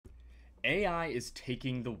AI is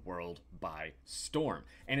taking the world by storm.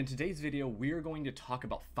 And in today's video, we're going to talk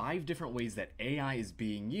about 5 different ways that AI is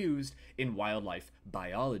being used in wildlife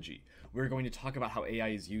biology. We're going to talk about how AI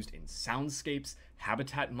is used in soundscapes,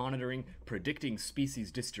 habitat monitoring, predicting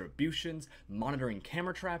species distributions, monitoring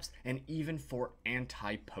camera traps, and even for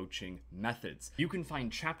anti-poaching methods. You can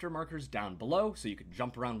find chapter markers down below so you can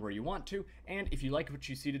jump around where you want to. And if you like what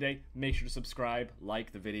you see today, make sure to subscribe,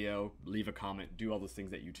 like the video, leave a comment, do all those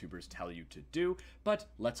things that YouTubers tell you to do. But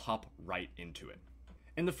let's hop right into it.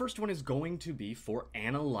 And the first one is going to be for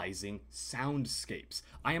analyzing soundscapes.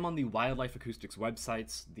 I am on the Wildlife Acoustics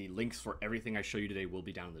websites. The links for everything I show you today will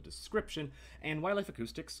be down in the description. And Wildlife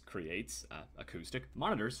Acoustics creates acoustic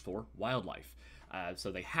monitors for wildlife.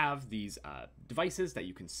 So they have these devices that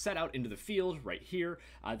you can set out into the field right here.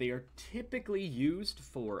 They are typically used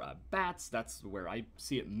for bats. That's where I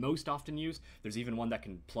see it most often used. There's even one that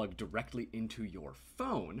can plug directly into your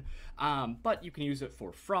phone. But you can use it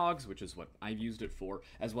for frogs, which is what I've used it for,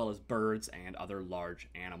 as well as birds and other large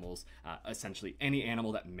animals, essentially any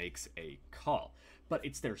animal that makes a call. But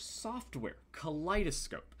it's their software,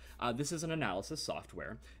 Kaleidoscope. This is an analysis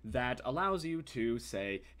software that allows you to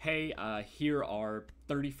say, hey, here are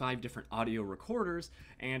 35 different audio recorders,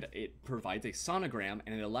 and it provides a sonogram,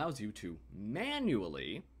 and it allows you to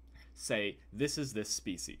manually say, this is this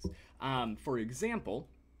species. For example,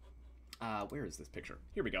 where is this picture?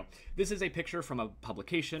 Here we go. This is a picture from a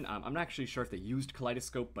publication. I'm not actually sure if they used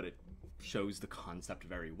Kaleidoscope, but it shows the concept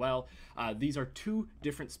very well. These are 2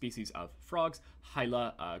 different species of frogs,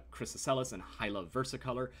 Hyla chrysocellus and Hyla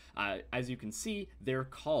versicolor. As you can see, their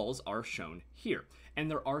calls are shown here. And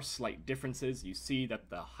there are slight differences. You see that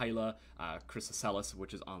the Hyla chrysocellus,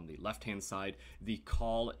 which is on the left-hand side, the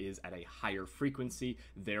call is at a higher frequency.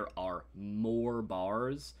 There are more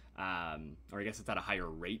bars, or I guess it's at a higher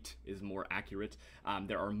rate is more accurate.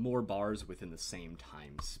 There are more bars within the same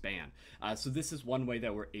time span. So this is one way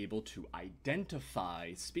that we're able to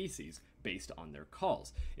identify species based on their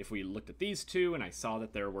calls. If we looked at these 2 and I saw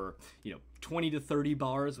that there were, 20 to 30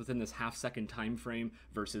 bars within this half-second time frame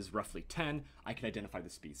versus roughly 10, I could identify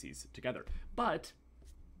the species together. But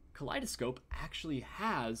Kaleidoscope actually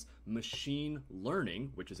has machine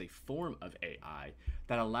learning, which is a form of AI,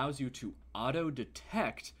 that allows you to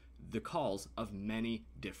auto-detect the calls of many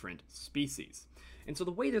different species. And so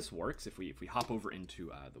the way this works, if we hop over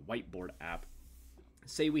into the whiteboard app,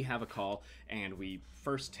 say we have a call and we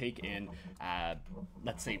first take in,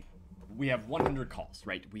 let's say we have 100 calls,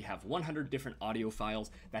 right? We have 100 different audio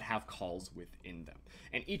files that have calls within them.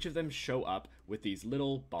 And each of them show up with these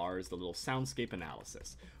little bars, the little soundscape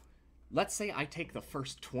analysis. Let's say I take the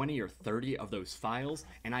first 20 or 30 of those files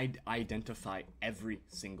and I identify every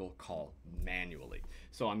single call manually.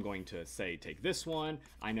 So I'm going to say, take this one.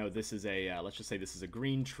 I know this is a, let's just say this is a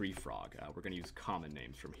green tree frog. We're going to use common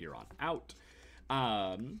names from here on out.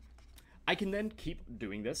 I can then keep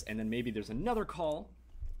doing this, and then maybe there's another call.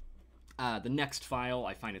 The next file,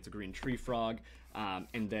 I find it's a green tree frog,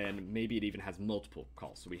 and then maybe it even has multiple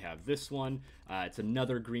calls. So we have this one, it's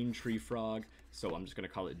another green tree frog, so I'm just going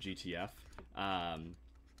to call it GTF.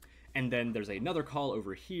 And then there's another call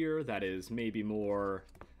over here that is maybe more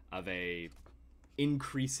of a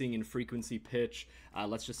increasing in frequency pitch.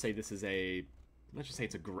 Let's just say this is a, let's just say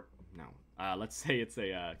it's a, let's say it's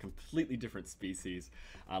a completely different species.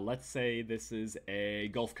 Let's say this is a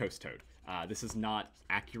Gulf Coast toad. This is not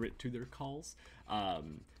accurate to their calls.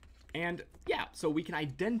 And yeah, so we can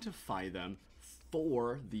identify them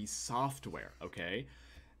for the software, okay?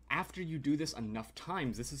 After you do this enough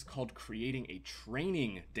times, this is called creating a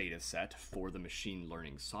training data set for the machine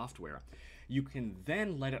learning software. You can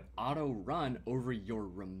then let it auto run over your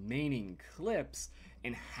remaining clips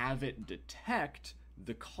and have it detect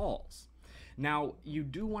the calls. Now, you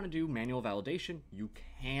do want to do manual validation. You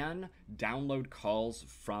can download calls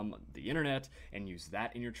from the internet and use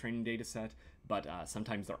that in your training data set, but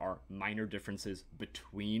sometimes there are minor differences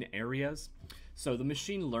between areas. So the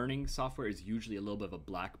machine learning software is usually a little bit of a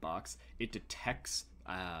black box. It detects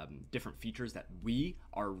different features that we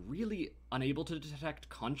are really unable to detect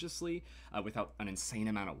consciously without an insane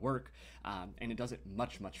amount of work, and it does it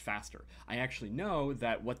much, much faster. I actually know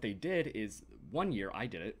that what they did is, one year I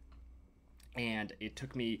did it, and it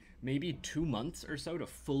took me maybe 2 months or so to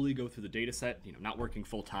fully go through the data set, not working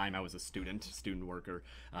full time. I was a student worker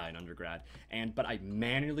in undergrad. But I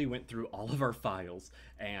manually went through all of our files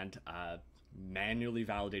and manually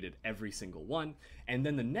validated every single one. And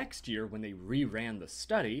then the next year when they reran the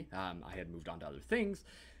study, I had moved on to other things,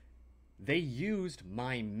 they used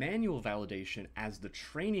my manual validation as the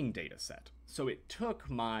training data set. So it took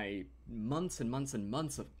my months and months and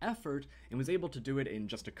months of effort and was able to do it in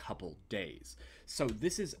just a couple days. So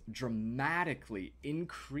this is dramatically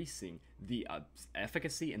increasing the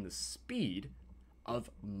efficacy and the speed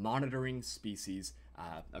of monitoring species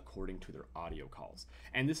according to their audio calls.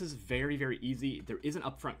 And this is very, very easy. There is an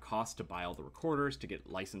upfront cost to buy all the recorders, to get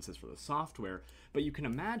licenses for the software, but you can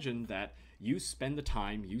imagine that you spend the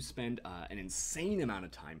time, you spend an insane amount of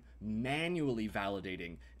time manually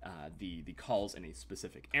validating the calls in a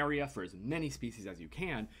specific area for as many species as you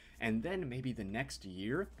can, and then maybe the next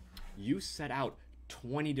year, you set out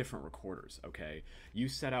 20 different recorders, okay? You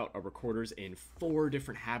set out recorders in 4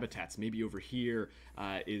 different habitats. Maybe over here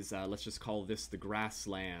is, let's just call this the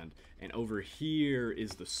grassland, and over here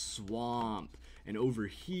is the swamp, and over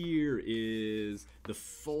here is the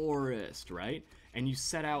forest, right? And you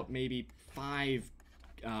set out maybe 5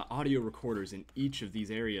 audio recorders in each of these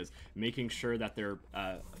areas, making sure that they're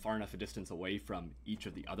far enough a distance away from each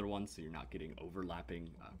of the other ones so you're not getting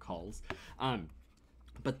overlapping calls.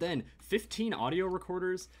 But then 15 audio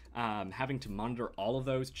recorders, having to monitor all of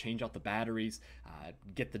those, change out the batteries,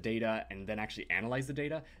 get the data, and then actually analyze the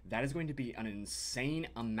data, that is going to be an insane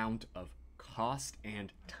amount of cost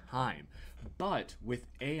and time. But with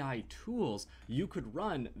AI tools, you could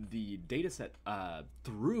run the dataset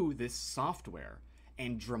through this software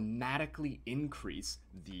and dramatically increase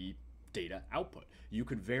the data output. You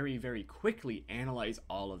could very, very quickly analyze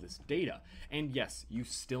all of this data. And yes, you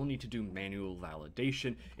still need to do manual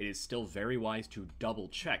validation. It is still very wise to double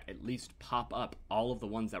check, at least pop up all of the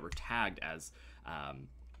ones that were tagged as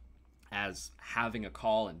having a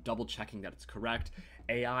call and double checking that it's correct.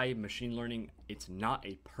 AI, machine learning, it's not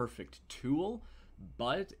a perfect tool,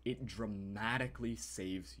 but it dramatically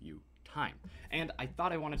saves you time. And I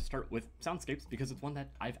thought I wanted to start with Soundscapes because it's one that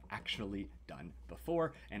I've actually done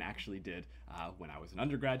before and actually did when I was an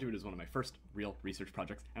undergraduate. It was one of my first real research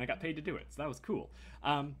projects and I got paid to do it, so that was cool.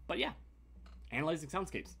 But yeah, analyzing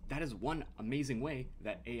soundscapes, that is one amazing way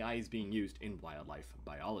that AI is being used in wildlife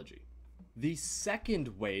biology. The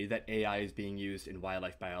second way that AI is being used in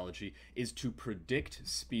wildlife biology is to predict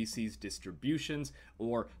species distributions,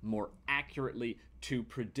 or more accurately, to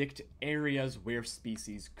predict areas where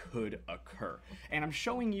species could occur. And I'm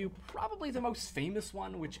showing you probably the most famous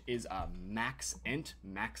one, which is MaxEnt,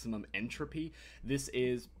 maximum entropy. This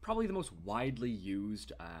is probably the most widely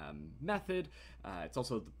used method. It's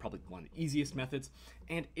also probably one of the easiest methods,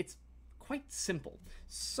 and it's quite simple.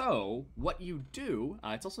 So what you do,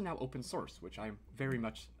 it's also now open source, which I'm very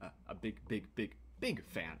much a big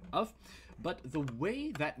fan of. But the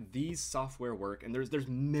way that these software work, and there's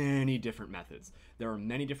many different methods. There are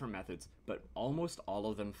many different methods, but almost all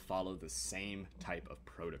of them follow the same type of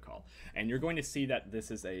protocol. And you're going to see that this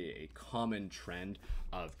is a common trend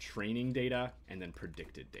of training data and then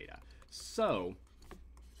predicted data. So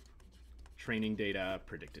training data,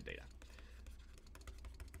 predicted data.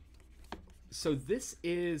 So this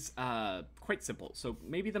is quite simple. So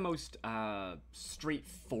maybe the most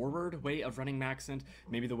straightforward way of running MaxEnt,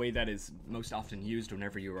 maybe the way that is most often used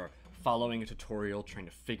whenever you are following a tutorial, trying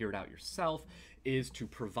to figure it out yourself, is to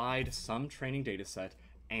provide some training data set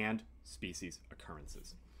and species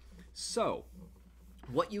occurrences. So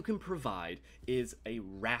what you can provide is a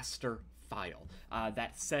raster file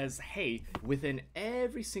that says, hey, within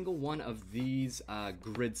every single one of these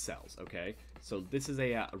grid cells, okay? So this is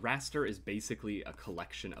a raster is basically a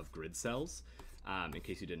collection of grid cells, in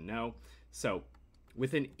case you didn't know. So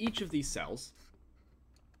within each of these cells,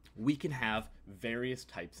 we can have various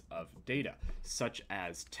types of data, such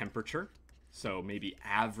as temperature. So maybe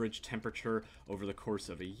average temperature over the course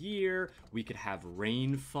of a year. We could have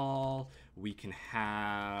rainfall. We can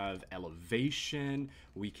have elevation.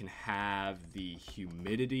 We can have the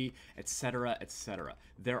humidity, etc., etc.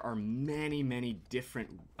 There are many, many different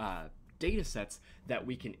data sets that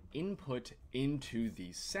we can input into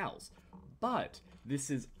these cells. But this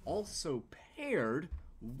is also paired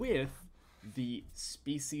with the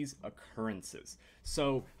species occurrences.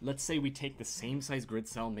 So let's say we take the same size grid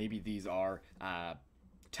cell, maybe these are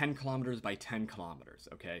 10 kilometers by 10 kilometers,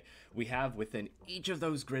 okay? We have within each of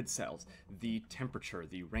those grid cells the temperature,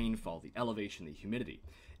 the rainfall, the elevation, the humidity.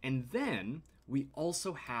 And then we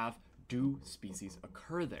also have, do species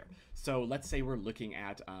occur there? So let's say we're looking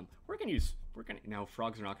at, now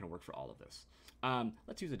frogs are not gonna work for all of this.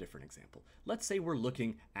 Let's use a different example. Let's say we're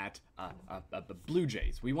looking at blue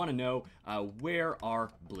jays. We want to know where are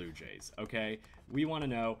blue jays, okay? We want to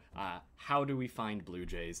know how do we find blue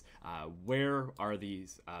jays? Where are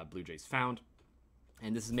these blue jays found?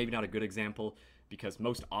 And this is maybe not a good example because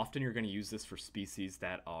most often you're going to use this for species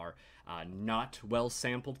that are not well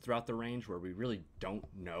sampled throughout the range, where we really don't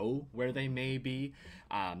know where they may be.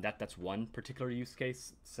 That's one particular use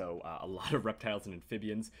case. So a lot of reptiles and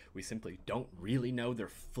amphibians, we simply don't really know their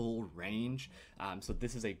full range. So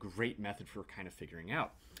this is a great method for kind of figuring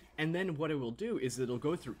out. And then what it will do is it'll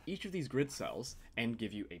go through each of these grid cells and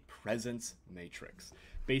give you a presence matrix,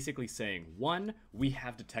 basically saying 1, we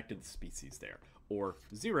have detected the species there, or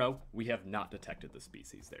 0, we have not detected the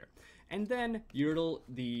species there. And then you'll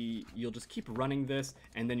just keep running this,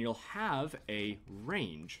 and then you'll have a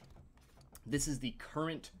range. This is the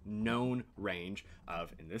current known range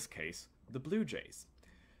of, in this case, the blue jays.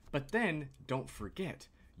 But then don't forget,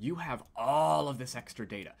 you have all of this extra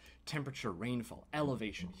data: temperature, rainfall,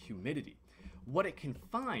 elevation, humidity. What it can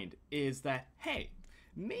find is that, hey,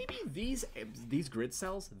 maybe these grid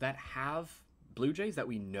cells that have blue jays, that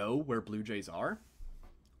we know where blue jays are,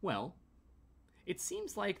 well, it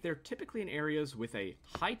seems like they're typically in areas with a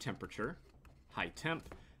high temperature, high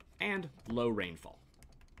temp, and low rainfall.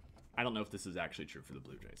 I don't know if this is actually true for the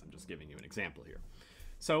blue jays. I'm just giving you an example here.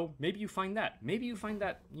 So maybe you find that. Maybe you find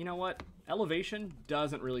that, you know what, elevation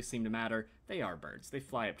doesn't really seem to matter. They are birds. They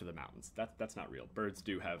fly up to the mountains. That's not real. Birds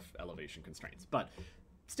do have elevation constraints. But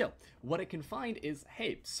still, what it can find is,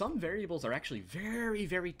 hey, some variables are actually very,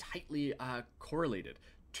 very tightly correlated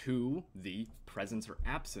to the presence or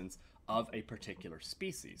absence of a particular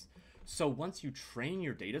species. So once you train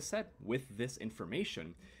your data set with this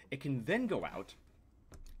information, it can then go out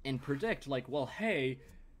and predict, like, well, hey,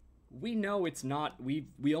 we know it's not, we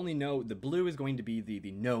only know the blue is going to be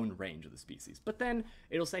the known range of the species. But then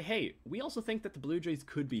it'll say, hey, we also think that the blue jays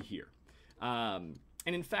could be here. And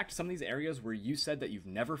in fact, some of these areas where you said that you've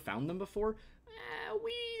never found them before,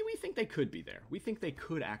 we think they could be there. We think they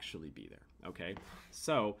could actually be there, okay?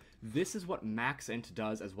 So this is what MaxEnt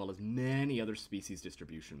does, as well as many other species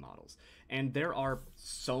distribution models. And there are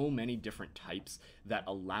so many different types that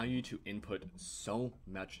allow you to input so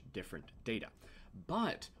much different data.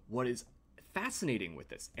 But what is fascinating with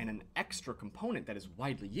this, and an extra component that is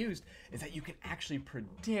widely used, is that you can actually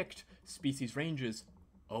predict species ranges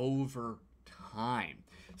over time.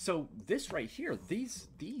 So this right here,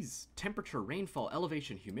 these temperature, rainfall,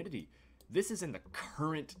 elevation, humidity, this is in the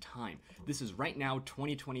current time. This is right now,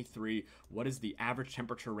 2023. What is the average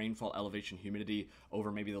temperature, rainfall, elevation, humidity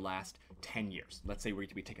over maybe the last 10 years? Let's say we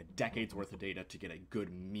take a decade's worth of data to get a good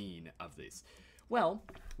mean of this. Well,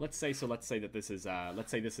 let's say that this is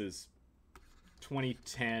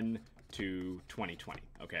 2010 to 2020,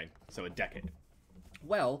 okay? So a decade.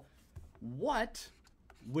 Well, what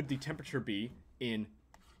would the temperature be in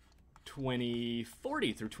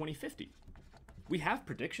 2040 through 2050? We have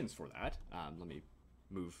predictions for that. Let me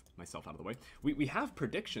move myself out of the way. We have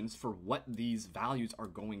predictions for what these values are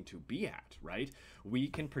going to be at, right? We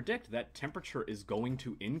can predict that temperature is going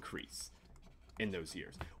to increase in those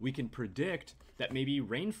years. We can predict that maybe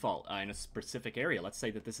rainfall in a specific area, let's say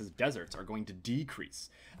that this is deserts, are going to decrease.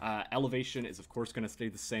 Elevation is of course going to stay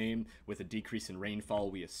the same. With a decrease in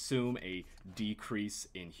rainfall, we assume a decrease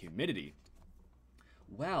in humidity.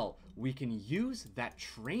 Well, we can use that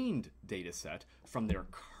trained data set from their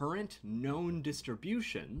current known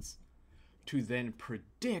distributions to then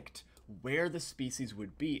predict where the species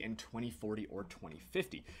would be in 2040 or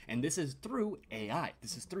 2050. And this is through AI.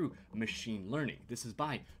 This is through machine learning. This is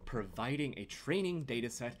by providing a training data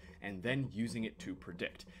set and then using it to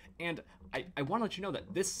predict. And I want to let you know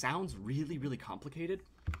that this sounds really, really complicated.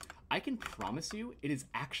 I can promise you it is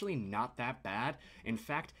actually not that bad. In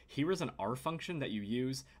fact, here is an R function that you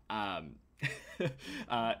use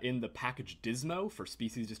in the package Dismo for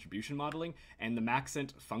species distribution modeling, and the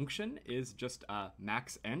MaxEnt function is just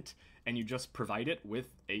MaxEnt, and you just provide it with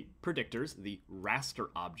a predictors, the raster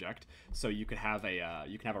object. So you could have a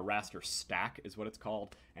raster stack is what it's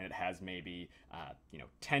called, and it has maybe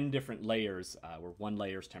 10 different layers, where one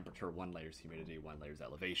layer's temperature, one layer's humidity, one layer's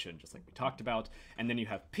elevation, just like we talked about, and then you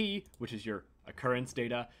have P, which is your occurrence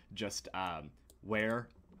data, just where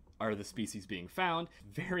are the species being found.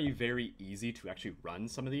 Very, very easy to actually run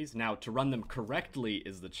some of these. Now, to run them correctly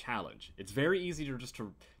is the challenge. It's very easy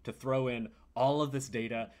to throw in all of this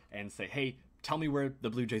data and say, hey, tell me where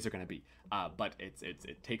the blue jays are going to be. But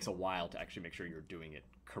it takes a while to actually make sure you're doing it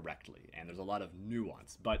correctly, and there's a lot of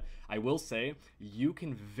nuance. But I will say you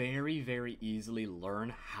can very, very easily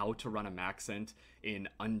learn how to run a MaxEnt in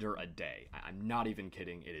under a day. I'm not even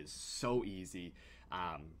kidding. It is so easy.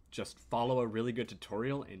 Just follow a really good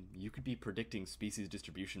tutorial and you could be predicting species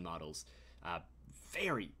distribution models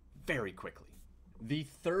very, very quickly. The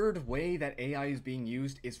third way that AI is being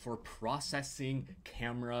used is for processing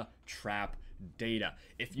camera trap data.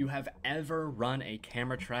 If you have ever run a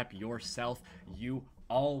camera trap yourself, you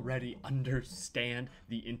already understand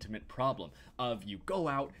the intimate problem of you go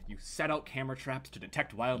out, you set out camera traps to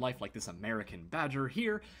detect wildlife like this American badger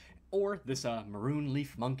here, or this maroon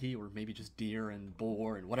leaf monkey, or maybe just deer and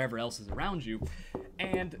boar and whatever else is around you.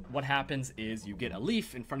 And what happens is you get a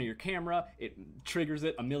leaf in front of your camera, it triggers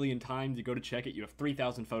it a million times, you go to check it, you have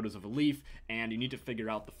 3,000 photos of a leaf, and you need to figure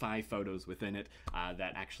out the 5 photos within it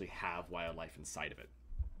that actually have wildlife inside of it.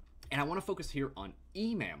 And I want to focus here on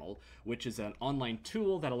eMammal, which is an online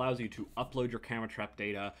tool that allows you to upload your camera trap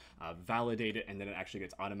data, validate it, and then it actually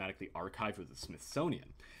gets automatically archived with the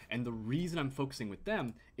Smithsonian. And the reason I'm focusing with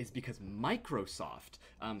them is because Microsoft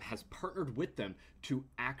has partnered with them to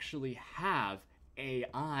actually have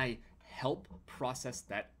AI help process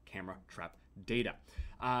that camera trap data.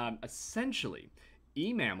 Essentially,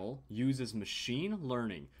 eMammal uses machine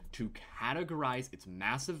learning to categorize its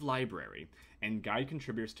massive library and guide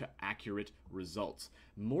contributors to accurate results.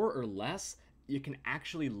 More or less, you can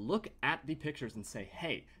actually look at the pictures and say,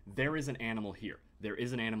 hey, there is an animal here. There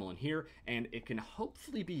is an animal in here, and it can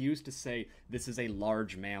hopefully be used to say this is a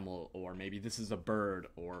large mammal, or maybe this is a bird,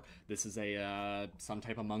 or this is a some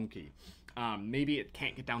type of monkey. Maybe it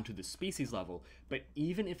can't get down to the species level, but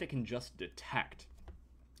even if it can just detect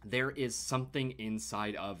there is something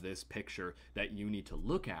inside of this picture that you need to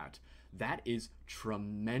look at, that is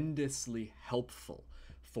tremendously helpful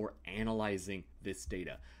for analyzing this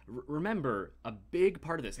data. Remember, a big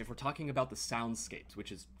part of this, if we're talking about the Soundscapes,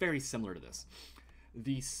 which is very similar to this,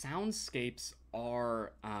 the Soundscapes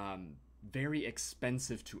are very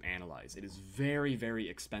expensive to analyze. It is very, very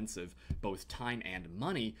expensive, both time and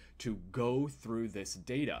money, to go through this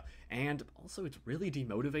data. And also it's really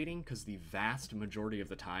demotivating because the vast majority of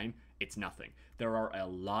the time, it's nothing. There are a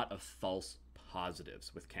lot of false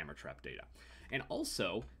positives with camera trap data. And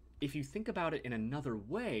also, if you think about it in another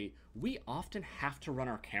way, we often have to run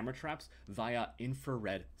our camera traps via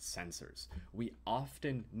infrared sensors. We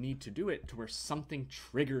often need to do it to where something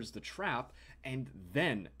triggers the trap and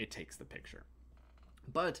then it takes the picture.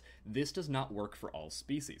 But this does not work for all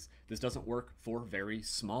species. This doesn't work for very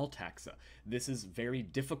small taxa. This is very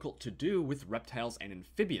difficult to do with reptiles and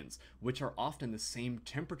amphibians, which are often the same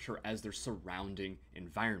temperature as their surrounding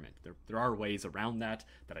environment. There are ways around that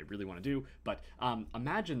I really want to do, but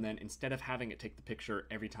imagine then, instead of having it take the picture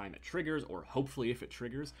every time it triggers, or hopefully if it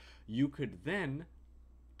triggers, you could then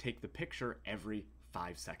take the picture every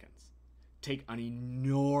 5 seconds. Take an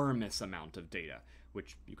enormous amount of data,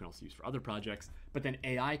 which you can also use for other projects, but then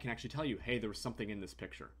AI can actually tell you, hey, there was something in this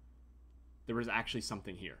picture. There was actually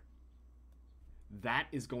something here. That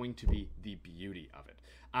is going to be the beauty of it.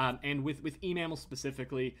 And with eMammal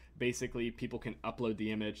specifically, basically people can upload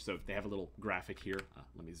the image. So they have a little graphic here.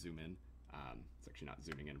 Let me zoom in. It's actually not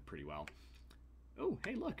zooming in pretty well. Oh,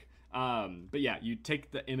 hey, look. But yeah, you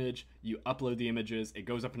take the image, you upload the images, it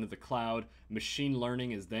goes up into the cloud. Machine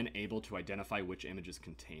learning is then able to identify which images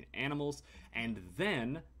contain animals, and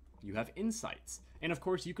then you have insights. And of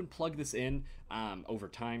course, you can plug this in over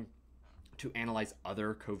time to analyze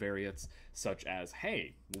other covariates, such as,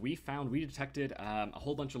 hey, we detected a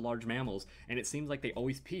whole bunch of large mammals, and it seems like they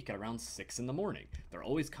always peak at around 6 in the morning. They're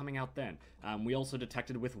always coming out then. We also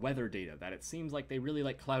detected with weather data that it seems like they really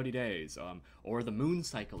like cloudy days, or the moon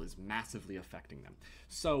cycle is massively affecting them.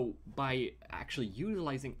 So by actually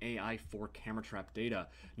utilizing AI for camera trap data,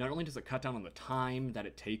 not only does it cut down on the time that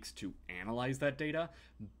it takes to analyze that data,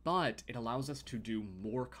 but it allows us to do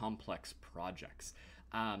more complex projects.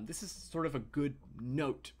 This is sort of a good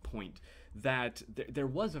note point that there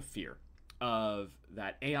was a fear of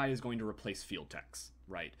that AI is going to replace field techs,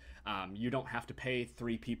 right? You don't have to pay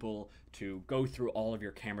 3 people to go through all of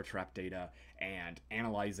your camera trap data and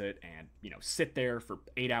analyze it and, sit there for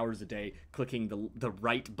 8 hours a day clicking the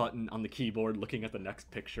right button on the keyboard, looking at the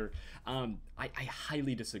next picture. I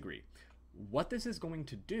highly disagree. What this is going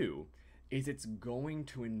to do is it's going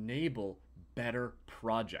to enable better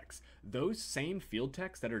projects. Those same field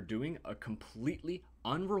techs that are doing a completely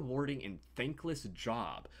unrewarding and thankless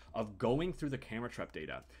job of going through the camera trap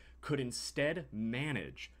data could instead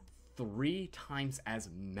manage 3 times as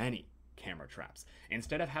many camera traps.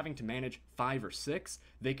 Instead of having to manage 5 or 6,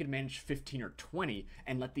 they could manage 15 or 20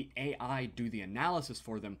 and let the AI do the analysis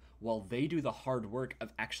for them while they do the hard work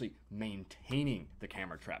of actually maintaining the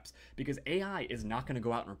camera traps. Because AI is not going to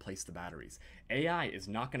go out and replace the batteries. AI is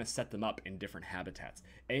not going to set them up in different habitats.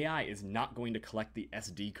 AI is not going to collect the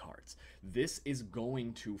SD cards. This is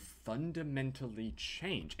going to fundamentally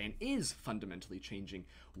change, and is fundamentally changing,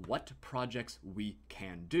 what projects we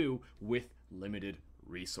can do with limited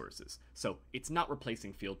resources. So it's not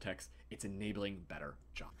replacing field techs, it's enabling better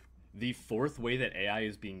jobs. The fourth way that AI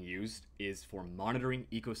is being used is for monitoring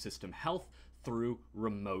ecosystem health through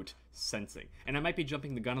remote sensing. And I might be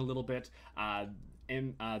jumping the gun a little bit.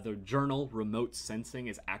 The journal Remote Sensing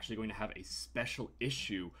is actually going to have a special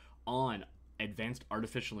issue on advanced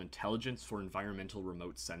artificial intelligence for environmental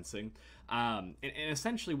remote sensing. And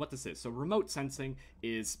essentially what this is, so remote sensing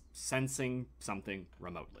is sensing something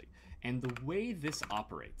remotely. And the way this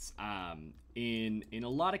operates, in a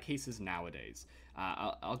lot of cases nowadays,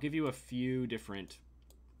 I'll give you a few different,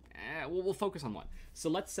 we'll focus on one. So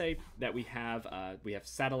let's say that we have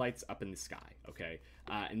satellites up in the sky, okay?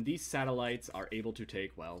 And these satellites are able to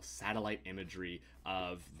take, well, satellite imagery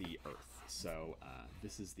of the Earth. So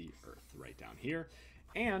this is the Earth right down here.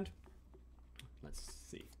 And let's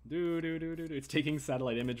see, it's taking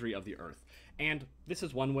satellite imagery of the Earth. And this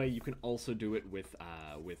is one way. You can also do it with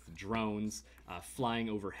drones flying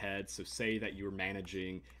overhead. So say that you're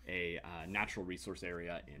managing a natural resource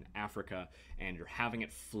area in Africa and you're having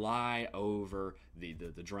it fly over, the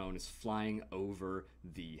drone is flying over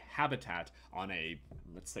the habitat on a,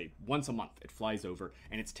 let's say once a month, it flies over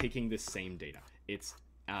and it's taking this same data. It's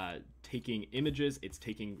taking images, it's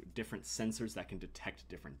taking different sensors that can detect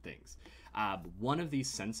different things. One of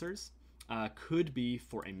these sensors could be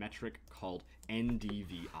for a metric called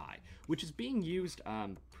NDVI, which is being used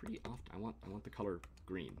pretty often. I want the color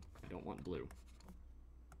green. I don't want blue.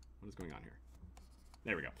 What is going on here?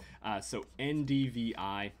 There we go. So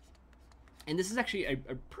NDVI, and this is actually a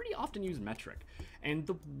pretty often used metric. And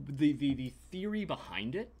the theory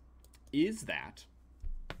behind it is that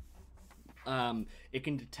it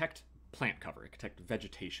can detect plant cover, it can detect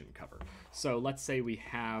vegetation cover. So let's say we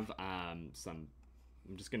have some.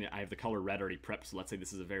 I have the color red already prepped, so let's say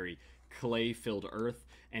this is a very clay-filled earth,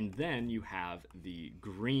 and then you have the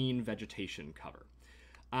green vegetation cover.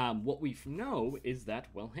 What we know is that,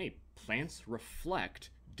 well, hey, plants reflect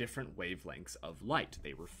different wavelengths of light.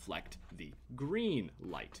 They reflect the green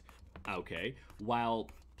light, okay, while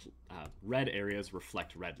red areas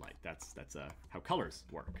reflect red light. That's how colors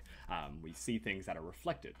work. We see things that are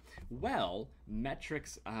reflected. Well,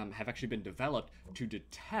 metrics have actually been developed to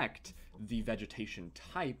detect the vegetation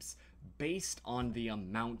types based on the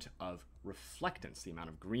amount of reflectance, the amount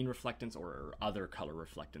of green reflectance or other color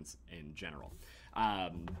reflectance in general.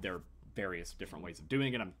 There are various different ways of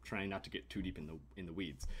doing it. I'm trying not to get too deep in the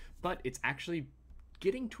weeds, but it's actually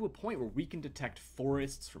getting to a point where we can detect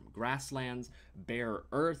forests from grasslands, bare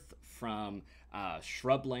earth from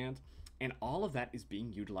shrubland, and all of that is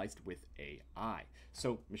being utilized with AI.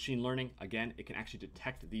 So machine learning, again, it can actually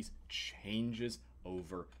detect these changes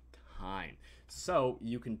over time. So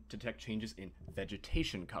you can detect changes in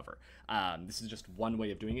vegetation cover. This is just one way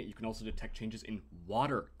of doing it. You can also detect changes in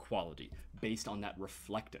water quality based on that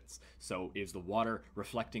reflectance. So is the water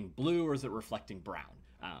reflecting blue or is it reflecting brown?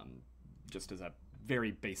 Just as a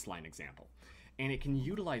very baseline example. And it can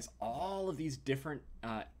utilize all of these different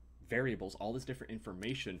variables, all this different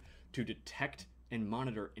information to detect and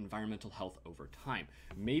monitor environmental health over time.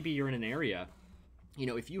 Maybe you're in an area, you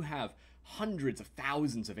know, if you have hundreds of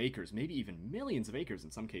thousands of acres, maybe even millions of acres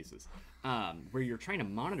in some cases, where you're trying to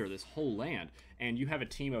monitor this whole land and you have a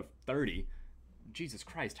team of 30, Jesus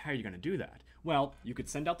Christ, how are you going to do that? Well, you could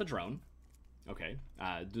send out the drone. Okay,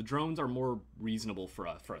 the drones are more reasonable for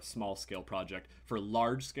a small scale project. For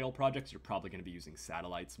large scale projects, you're probably going to be using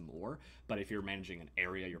satellites more, but if you're managing an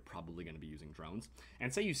area, you're probably going to be using drones.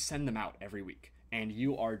 And say you send them out every week, and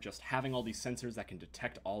you are just having all these sensors that can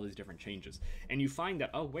detect all these different changes, and you find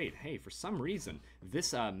that, oh wait, hey, for some reason,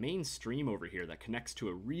 this main stream over here that connects to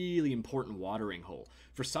a really important watering hole,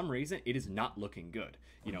 for some reason, it is not looking good.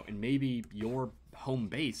 You know, and maybe your home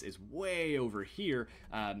base is way over here,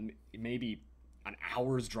 maybe an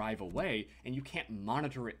hour's drive away, and you can't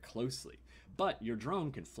monitor it closely. But your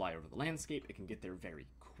drone can fly over the landscape, it can get there very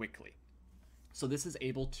quickly. So this is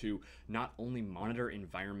able to not only monitor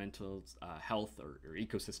environmental health or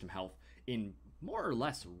ecosystem health in more or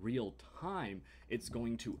less real time, it's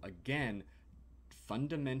going to, again,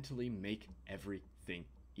 fundamentally make everything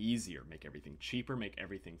easier, make everything cheaper, make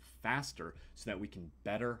everything faster, so that we can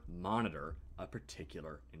better monitor a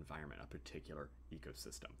particular environment, a particular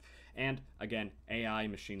ecosystem. And again, AI,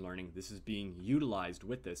 machine learning, this is being utilized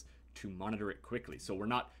with this to monitor it quickly. So we're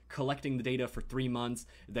not collecting the data for 3 months,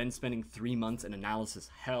 then spending 3 months in analysis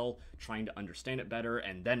hell trying to understand it better,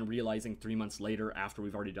 and then realizing 3 months later after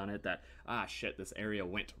we've already done it that, ah shit, this area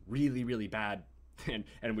went really, really bad,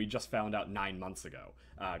 and we just found out 9 months ago,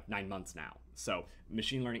 9 months now. So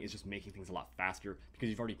machine learning is just making things a lot faster because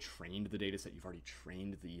you've already trained the data set, you've already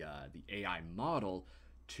trained the AI model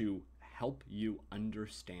to help you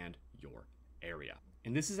understand your area.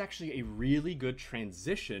 And this is actually a really good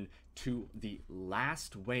transition to the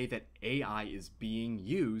last way that AI is being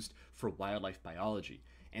used for wildlife biology,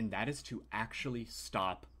 and that is to actually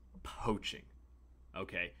stop poaching.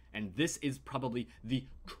 Okay, and this is probably the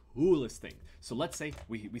coolest thing. So let's say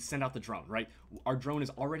we send out the drone, right? Our drone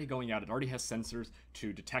is already going out. It already has sensors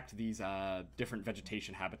to detect these different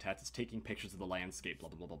vegetation habitats. It's taking pictures of the landscape, blah,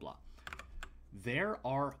 blah, blah, blah, blah. There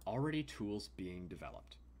are already tools being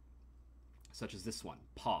developed, such as this one,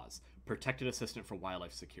 PAWS, Protected Assistant for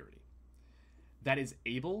Wildlife Security, that is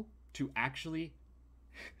able to actually,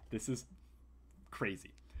 this is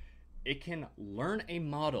crazy, it can learn a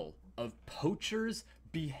model of poachers'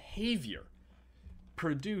 behavior,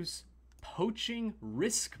 produce poaching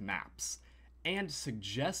risk maps, and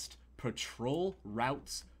suggest patrol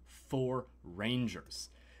routes for rangers.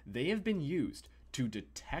 They have been used to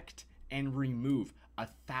detect and remove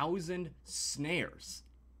 1,000 snares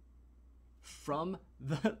from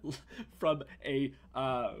a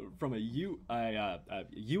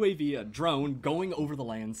UAV, a drone going over the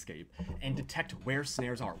landscape, and detect where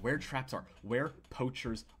snares are, where traps are, where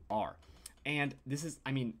poachers are. And this is,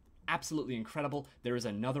 I mean, absolutely incredible. There is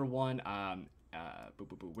another one.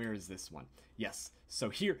 Where is this one? Yes. So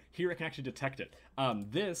here it can actually detect it.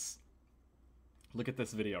 Look at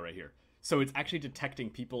this video right here. So it's actually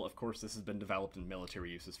detecting people. Of course, this has been developed in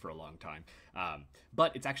military uses for a long time,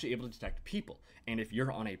 but it's actually able to detect people. And if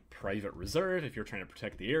you're on a private reserve, if you're trying to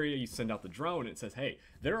protect the area, you send out the drone and it says, hey,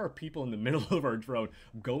 there are people in the middle of our drone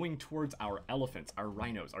going towards our elephants, our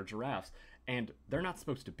rhinos, our giraffes, and they're not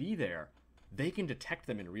supposed to be there. They can detect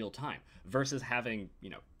them in real time versus having,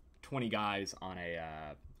 20 guys on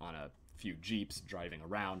a few Jeeps driving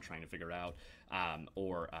around trying to figure out,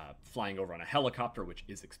 or flying over on a helicopter, which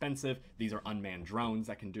is expensive. These are unmanned drones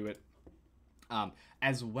that can do it,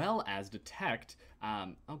 as well as detect,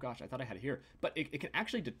 oh gosh, I thought I had it here, but it can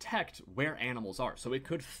actually detect where animals are. So it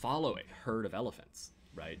could follow a herd of elephants,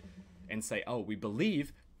 right? And say, oh, we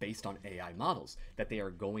believe, based on AI models, that they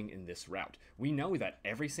are going in this route. We know that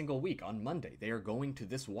every single week on Monday, they are going to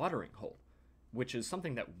this watering hole, which is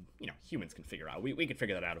something that, humans can figure out. We can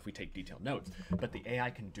figure that out if we take detailed notes, but the AI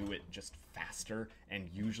can do it just faster and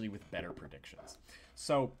usually with better predictions.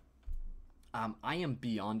 So I am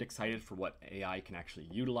beyond excited for what AI can actually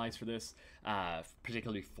utilize for this,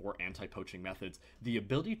 particularly for anti-poaching methods. The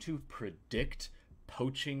ability to predict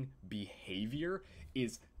poaching behavior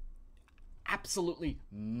is absolutely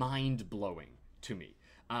mind-blowing to me.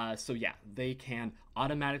 So yeah, they can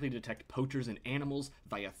automatically detect poachers and animals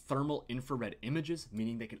via thermal infrared images,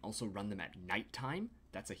 meaning they can also run them at nighttime.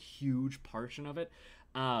 That's a huge portion of it.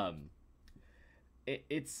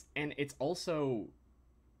 It's also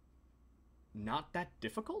not that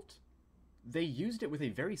difficult. They used it with a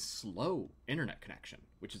very slow internet connection,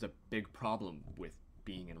 which is a big problem with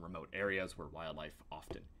being in remote areas where wildlife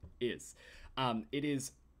often is. It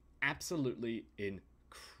is absolutely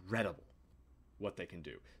incredible what they can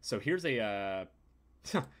do. So here's a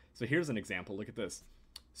here's an example. Look at this.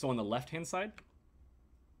 So on the left hand side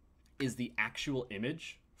is the actual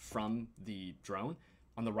image from the drone.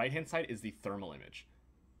 On the right hand side is the thermal image.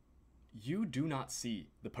 You do not see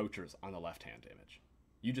the poachers on the left hand image.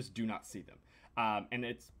 You just do not see them. And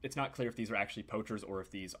it's not clear if these are actually poachers or if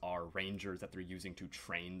these are rangers that they're using to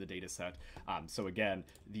train the data set. So again,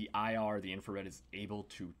 the IR, the infrared, is able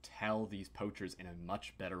to tell these poachers in a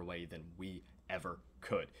much better way than we ever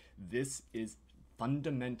could. This is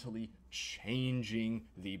fundamentally changing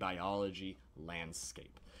the biology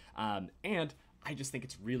landscape. And I just think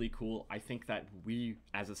it's really cool. I think that we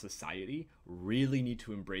as a society really need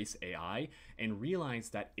to embrace AI and realize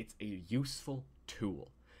that it's a useful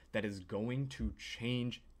tool that is going to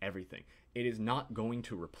change everything. It is not going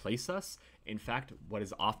to replace us. In fact, what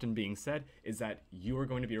is often being said is that you are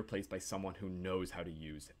going to be replaced by someone who knows how to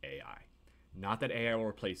use AI. Not that AI will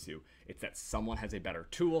replace you, it's that someone has a better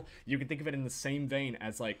tool. You can think of it in the same vein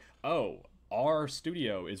as like, oh, R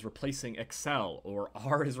Studio is replacing Excel, or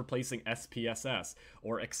R is replacing SPSS,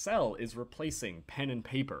 or Excel is replacing pen and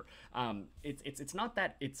paper. It's not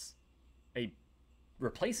that it's a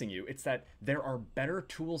replacing you, it's that there are better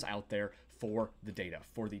tools out there for the data,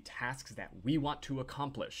 for the tasks that we want to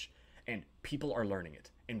accomplish, and people are learning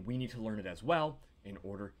it, and we need to learn it as well in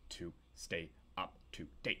order to stay up to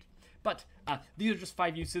date. But these are just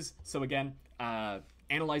 5 uses. So again,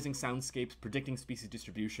 analyzing soundscapes, predicting species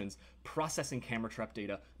distributions, processing camera trap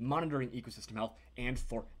data, monitoring ecosystem health, and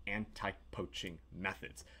for anti-poaching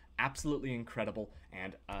methods. absolutely incredible.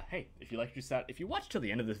 And hey, if you liked your set, if you watched till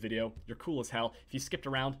the end of this video, you're cool as hell. If you skipped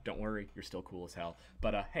around, don't worry, you're still cool as hell.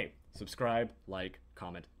 But hey, subscribe, like,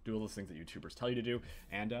 comment, do all those things that YouTubers tell you to do.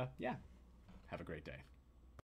 And yeah, have a great day.